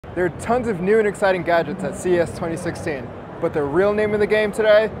There are tons of new and exciting gadgets at CES 2016, but the real name of the game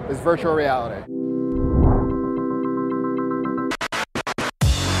today is virtual reality.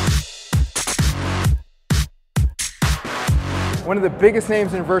 One of the biggest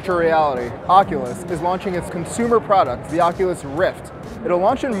names in virtual reality, Oculus, is launching its consumer product, the Oculus Rift. It'll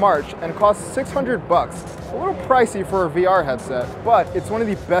launch in March and cost $600 bucks. A little pricey for a VR headset, but it's one of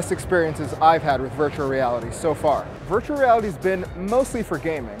the best experiences I've had with virtual reality so far. Virtual reality's been mostly for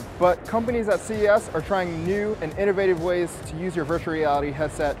gaming, but companies at CES are trying new and innovative ways to use your virtual reality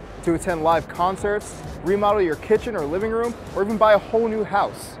headset to attend live concerts, remodel your kitchen or living room, or even buy a whole new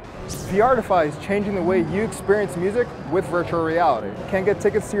house. VRtify is changing the way you experience music with virtual reality. Can't get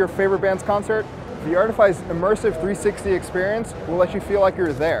tickets to your favorite band's concert? VRtify's immersive 360 experience will let you feel like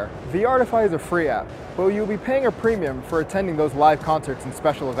you're there. VRtify is a free app, but you'll be paying a premium for attending those live concerts and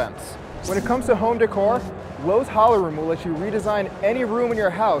special events. When it comes to home decor, Lowe's Hollow Room will let you redesign any room in your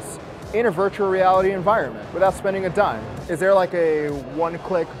house in a virtual reality environment without spending a dime. Is there like a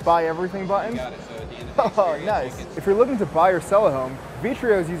one-click buy everything button? Got it. So at the end of the Oh, nice. If you're looking to buy or sell a home,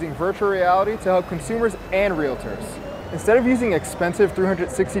 Vitrio is using virtual reality to help consumers and realtors. Instead of using expensive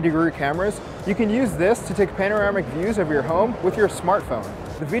 360-degree cameras, you can use this to take panoramic views of your home with your smartphone.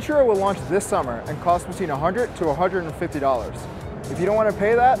 The Vitrio will launch this summer and cost between $100 to $150. If you don't want to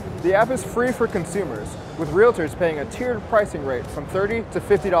pay that, the app is free for consumers, with realtors paying a tiered pricing rate from $30 to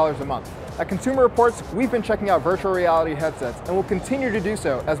 $50 a month. At Consumer Reports, we've been checking out virtual reality headsets and will continue to do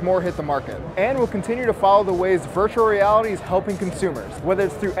so as more hit the market. And we'll continue to follow the ways virtual reality is helping consumers, whether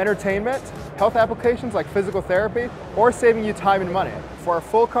it's through entertainment, health applications like physical therapy, or saving you time and money. For our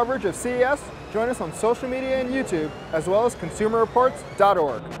full coverage of CES, join us on social media and YouTube, as well as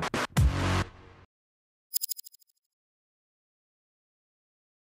consumerreports.org.